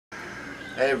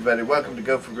Hey everybody, welcome to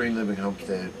Go for Green Living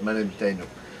Homestead. My name is Daniel,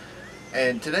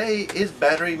 and today is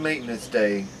Battery Maintenance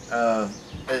Day.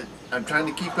 I'm trying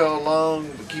to keep you all along,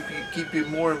 keep you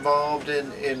more involved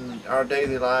in our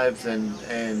daily lives,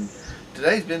 and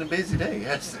today's been a busy day,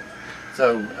 hasn't it?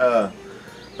 So,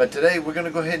 but today we're going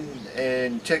to go ahead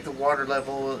and check the water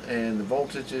level and the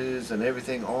voltages and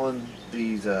everything on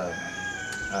these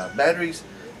batteries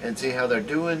and see how they're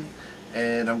doing,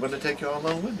 and I'm going to take you all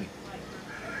along with me.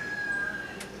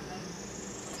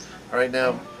 Alright,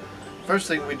 now, first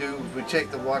thing we do is we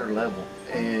check the water level,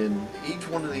 and each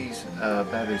one of these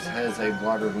batteries has a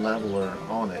water leveler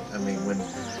on it. I mean, when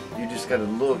you just got to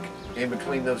look in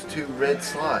between those two red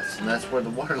slots, and that's where the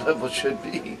water level should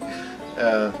be.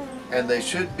 And they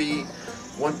should be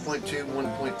 1.2,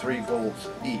 1.3 volts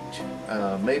each.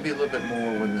 Maybe a little bit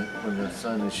more when the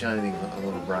sun is shining a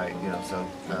little bright, you know. So,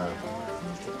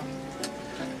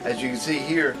 as you can see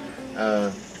here,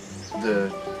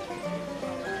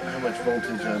 how much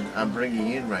voltage I'm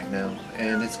bringing in right now,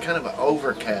 and it's kind of an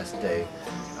overcast day.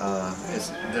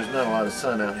 There's not a lot of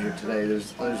sun out here today.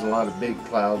 There's a lot of big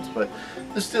clouds, but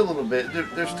there's still a little bit.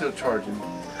 They're still charging,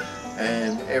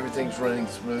 and everything's running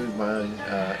smooth. My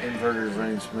inverter is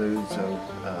running smooth, so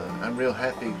I'm real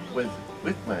happy with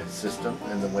my system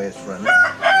and the way it's running.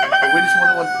 But we just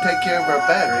want to take care of our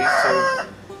batteries, so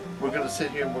we're going to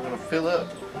sit here and we're going to fill up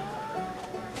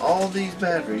all these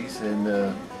batteries,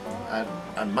 and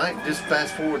I might just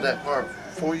fast forward that part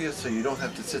for you so you don't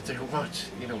have to sit there and watch,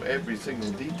 you know, every single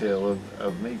detail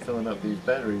of me filling up these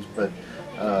batteries, but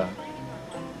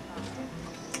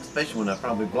especially when I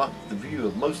probably blocked the view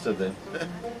of most of them.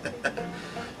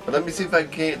 But let me see if I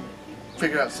can't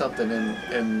figure out something,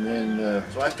 and then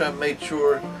so after I've made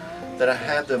sure that I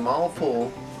have them all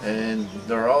full and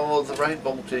they're all the right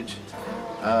voltage,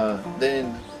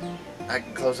 then I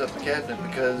can close up the cabinet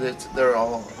because they're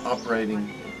all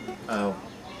operating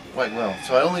quite well.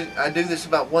 So I do this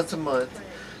about once a month,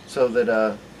 so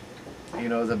that you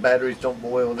know, the batteries don't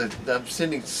boil. I'm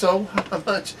sending so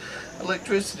much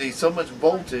electricity, so much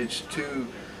voltage to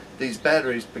these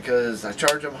batteries because I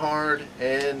charge them hard,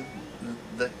 and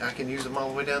I can use them all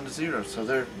the way down to zero. So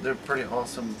they're pretty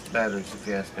awesome batteries, if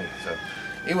you ask me. So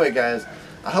anyway, guys,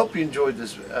 I hope you enjoyed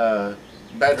this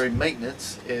battery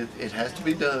maintenance. It has to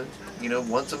be done, you know,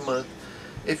 once a month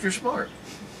if you're smart.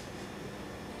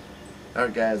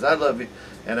 Alright guys, I love you,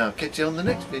 and I'll catch you on the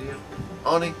next video.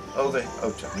 Oni, Ove,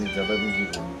 Ocha, means I love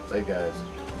you. Say guys.